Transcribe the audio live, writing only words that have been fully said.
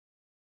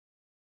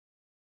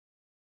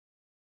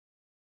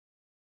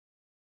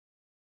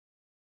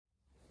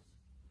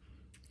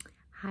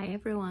Hi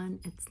everyone,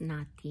 it's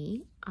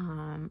Nati.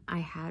 I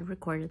had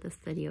recorded this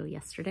video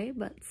yesterday,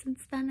 but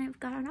since then I've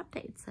got an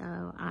update, so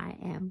I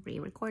am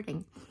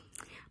re-recording.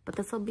 But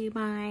this will be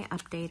my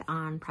update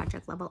on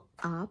Project Level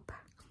Up,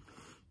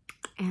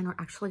 and we're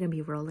actually going to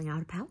be rolling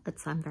out a palette,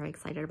 so I'm very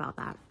excited about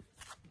that.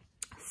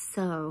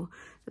 So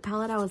the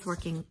palette I was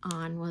working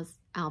on was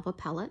Alba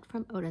Palette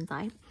from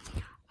Odenseye.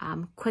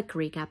 Quick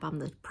recap on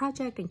the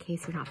project in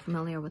case you're not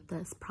familiar with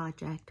this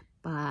project.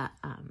 But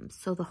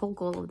so the whole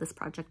goal of this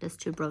project is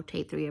to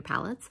rotate through your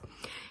palettes,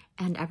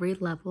 and every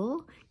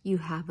level you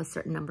have a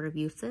certain number of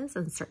uses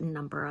and a certain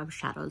number of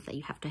shadows that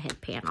you have to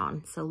hit pan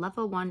on. So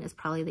level 1 is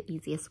probably the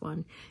easiest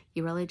one.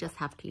 You really just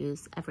have to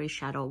use every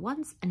shadow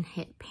once and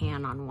hit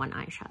pan on one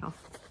eyeshadow.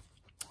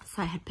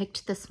 So I had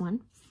picked this one,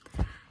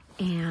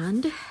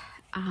 and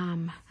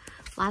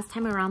last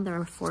time around there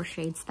were 4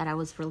 shades that I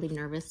was really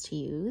nervous to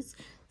use.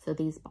 So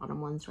these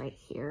bottom ones right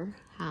here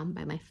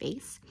by my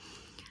face.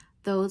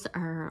 Those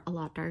are a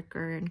lot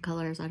darker in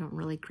colors I don't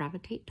really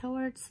gravitate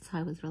towards, so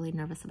I was really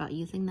nervous about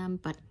using them,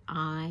 but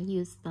I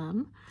used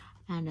them,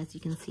 and as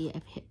you can see,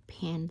 I've hit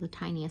pan, the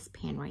tiniest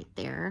pan right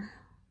there.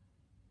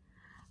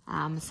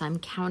 So I'm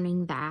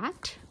counting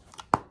that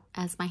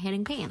as my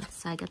hitting pan,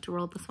 so I get to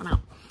roll this one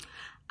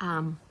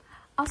out.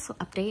 Also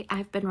update,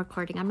 I've been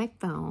recording on my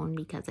phone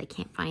because I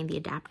can't find the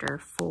adapter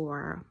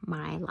for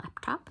my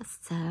laptop,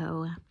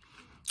 so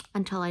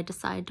until I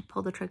decide to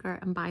pull the trigger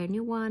and buy a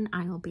new one,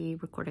 I will be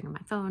recording on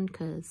my phone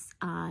because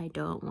I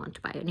don't want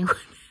to buy a new one.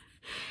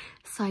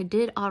 So I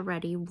did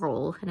already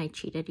roll, and I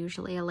cheated.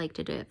 Usually I like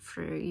to do it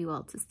for you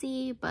all to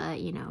see,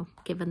 but you know,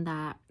 given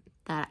that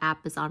that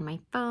app is on my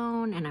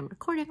phone and I'm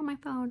recording on my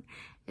phone,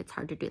 it's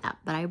hard to do that.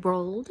 But I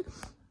rolled,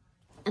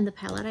 and the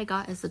palette I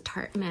got is the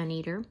Tarte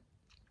Maneater.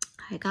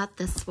 I got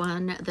this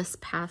one this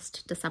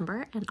past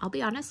December, and I'll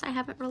be honest, I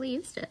haven't really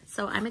used it.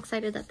 So I'm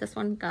excited that this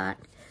one got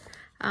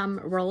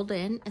rolled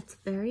in. It's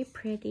very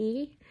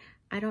pretty.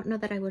 I don't know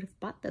that I would have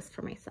bought this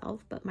for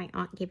myself, but my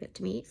aunt gave it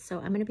to me, so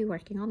I'm going to be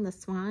working on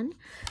this one.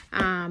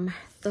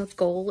 The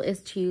goal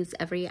is to use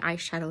every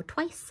eyeshadow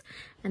twice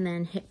and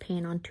then hit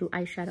pan on 2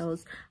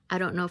 eyeshadows. I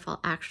don't know if I'll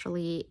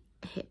actually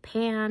hit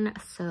pan,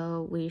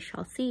 so we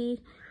shall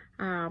see.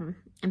 I'm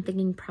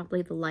thinking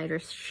probably the lighter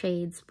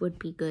shades would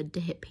be good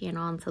to hit pan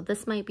on, so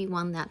this might be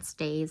one that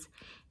stays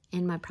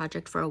in my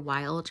project for a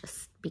while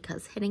just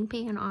because hitting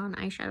pan on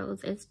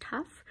eyeshadows is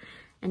tough.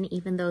 And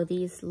even though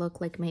these look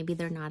like maybe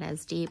they're not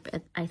as deep,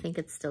 I think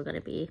it's still going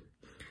to be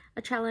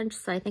a challenge.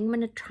 So I think I'm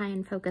going to try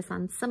and focus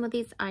on some of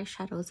these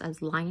eyeshadows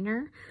as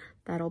liner.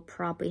 That'll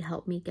probably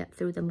help me get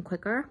through them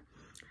quicker.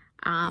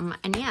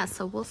 And yeah,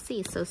 so we'll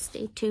see. So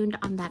stay tuned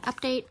on that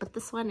update. But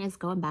this one is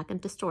going back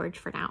into storage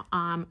for now.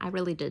 I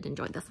really did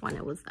enjoy this one.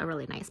 It was a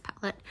really nice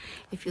palette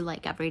if you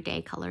like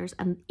everyday colors.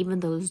 And even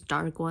those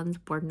dark ones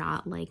were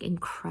not like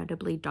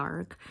incredibly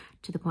dark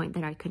to the point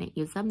that I couldn't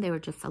use them. They were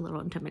just a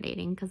little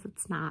intimidating because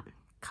it's not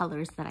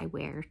colors that I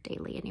wear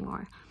daily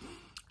anymore.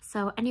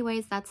 So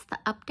anyways, that's the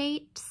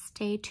update.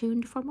 Stay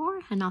tuned for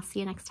more, and I'll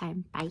see you next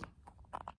time. Bye.